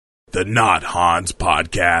The Not Hans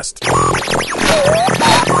Podcast.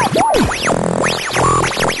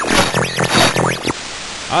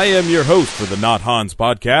 I am your host for the Not Hans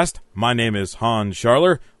Podcast. My name is Hans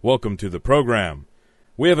Scharler. Welcome to the program.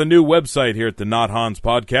 We have a new website here at the Not Hans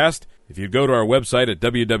Podcast. If you go to our website at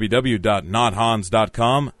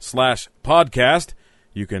www.nothans.com/podcast,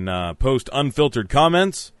 you can post unfiltered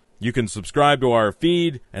comments. You can subscribe to our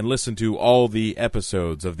feed and listen to all the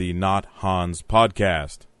episodes of the Not Hans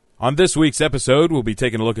Podcast. On this week's episode, we'll be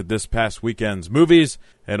taking a look at this past weekend's movies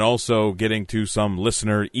and also getting to some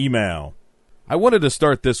listener email. I wanted to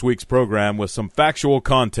start this week's program with some factual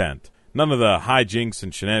content. None of the hijinks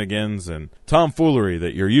and shenanigans and tomfoolery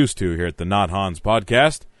that you're used to here at the Not Hans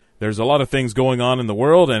Podcast. There's a lot of things going on in the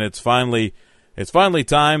world, and it's finally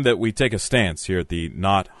time that we take a stance here at the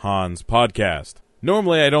Not Hans Podcast.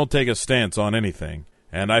 Normally, I don't take a stance on anything,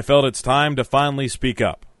 and I felt it's time to finally speak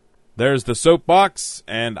up. There's the soapbox,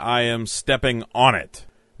 and I am stepping on it.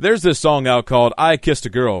 There's this song out called I Kissed a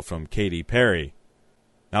Girl from Katy Perry.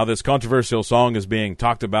 Now, this controversial song is being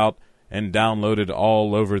talked about and downloaded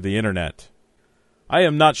all over the internet. I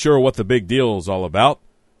am not sure what the big deal is all about.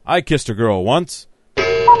 I kissed a girl once.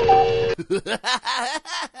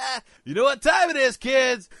 You know what time it is,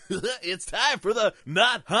 kids? It's time for the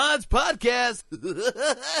Not Hans Podcast.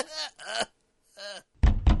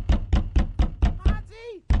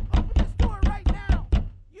 Hansie, open this door right now.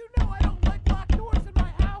 You know I don't like locked doors in my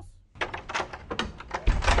house.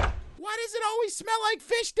 Why does it always smell like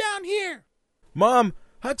fish down here? Mom,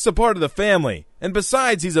 Huck's a part of the family, and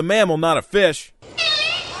besides, he's a mammal, not a fish.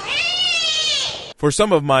 For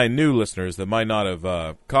some of my new listeners that might not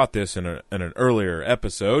have caught this in an earlier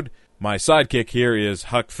episode, my sidekick here is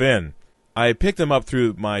Huck Finn. I picked him up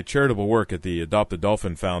through my charitable work at the Adopt a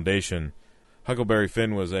Dolphin Foundation. Huckleberry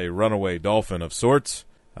Finn was a runaway dolphin of sorts.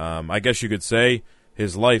 I guess you could say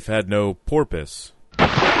his life had no porpoise.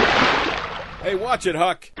 Hey, watch it,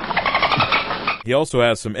 Huck! He also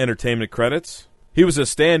has some entertainment credits. He was a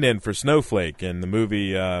stand-in for Snowflake in the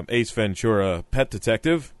movie Ace Ventura: Pet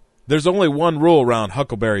Detective. There's only one rule around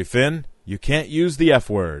Huckleberry Finn. You can't use the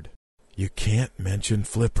F word. You can't mention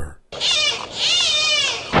Flipper.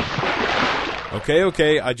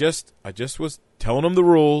 Okay, I just was telling him the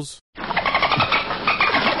rules.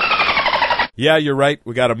 Yeah, you're right.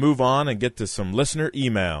 We got to move on and get to some listener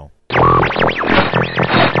email.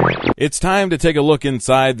 It's time to take a look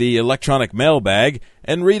inside the electronic mailbag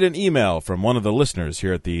and read an email from one of the listeners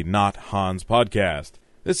here at the Not Hans Podcast.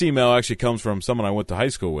 This email actually comes from someone I went to high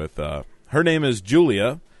school with. Her name is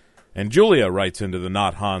Julia, and Julia writes into the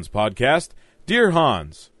Not Hans Podcast, Dear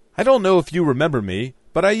Hans, I don't know if you remember me,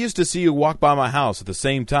 but I used to see you walk by my house at the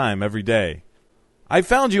same time every day. I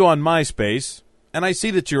found you on MySpace, and I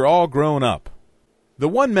see that you're all grown up. The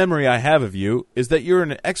one memory I have of you is that you're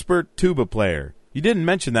an expert tuba player. You didn't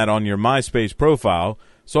mention that on your MySpace profile,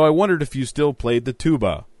 so I wondered if you still played the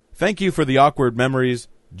tuba. Thank you for the awkward memories,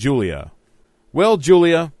 Julia. Well,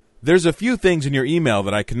 Julia, there's a few things in your email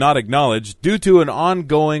that I cannot acknowledge due to an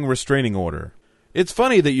ongoing restraining order. It's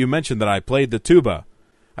funny that you mentioned that I played the tuba.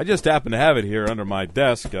 I just happen to have it here under my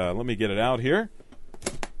desk. Let me get it out here.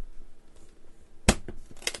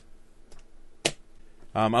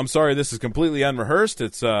 I'm sorry, this is completely unrehearsed.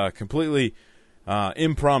 It's completely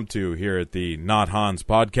impromptu here at the Not Hans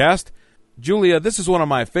Podcast. Julia, this is one of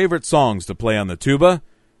my favorite songs to play on the tuba.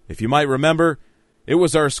 If you might remember, it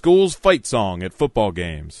was our school's fight song at football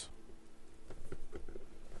games.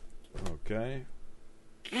 Okay.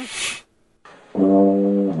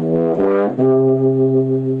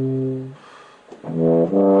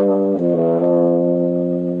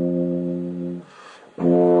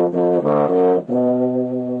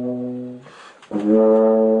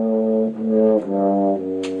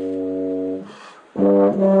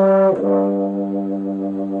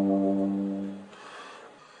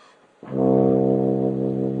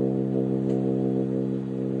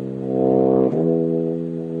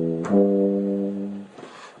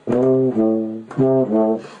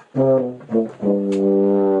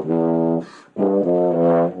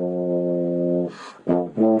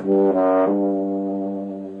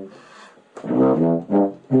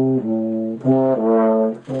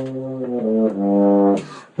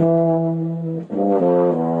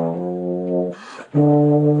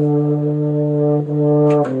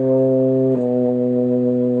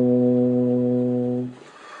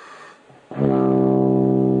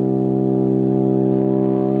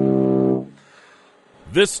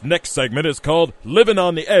 This next segment is called Living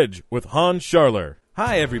on the Edge with Hans Scharler.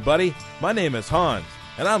 Hi, everybody. My name is Hans,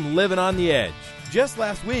 and I'm living on the edge. Just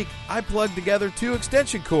last week, I plugged together 2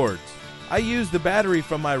 extension cords. I use the battery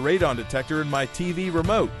from my radon detector in my TV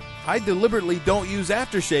remote. I deliberately don't use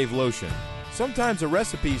aftershave lotion. Sometimes a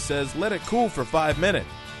recipe says let it cool for 5 minutes.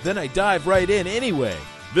 Then I dive right in anyway.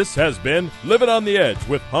 This has been Living on the Edge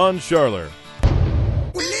with Hans Scharler.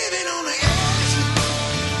 We're living on the edge.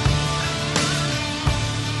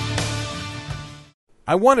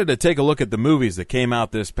 I wanted to take a look at the movies that came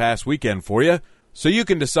out this past weekend for you, so you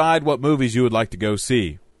can decide what movies you would like to go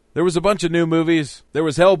see. There was a bunch of new movies. There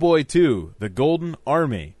was Hellboy 2, The Golden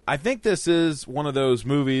Army. I think this is one of those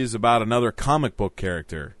movies about another comic book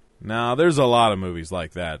character. Now, there's a lot of movies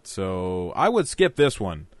like that, so I would skip this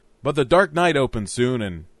one. But The Dark Knight opens soon,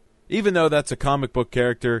 and even though that's a comic book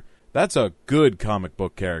character, that's a good comic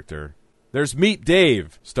book character. There's Meet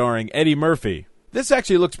Dave, starring Eddie Murphy. This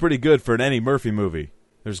actually looks pretty good for an Eddie Murphy movie.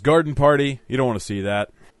 There's Garden Party. You don't want to see that.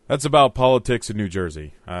 That's about politics in New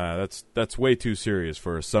Jersey. That's way too serious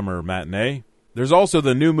for a summer matinee. There's also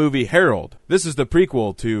the new movie Harold. This is the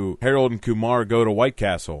prequel to Harold and Kumar Go to White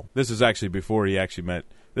Castle. This is actually before he actually met...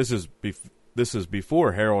 This is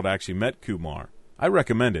before Harold actually met Kumar. I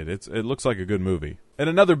recommend it. It looks like a good movie. And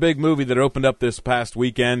another big movie that opened up this past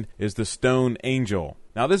weekend is The Stone Angel.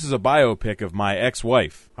 Now, this is a biopic of my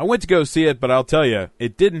ex-wife. I went to go see it, but I'll tell you,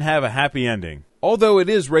 it didn't have a happy ending. Although it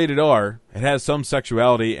is rated R, it has some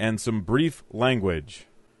sexuality and some brief language.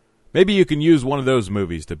 Maybe you can use one of those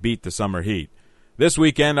movies to beat the summer heat. This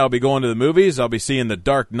weekend, I'll be going to the movies. I'll be seeing The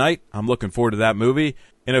Dark Knight. I'm looking forward to that movie.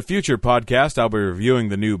 In a future podcast, I'll be reviewing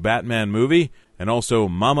the new Batman movie and also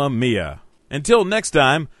Mamma Mia. Until next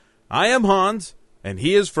time, I am Hans, and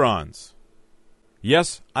he is Franz.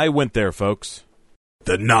 Yes, I went there, folks.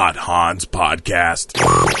 The Not Hans Podcast.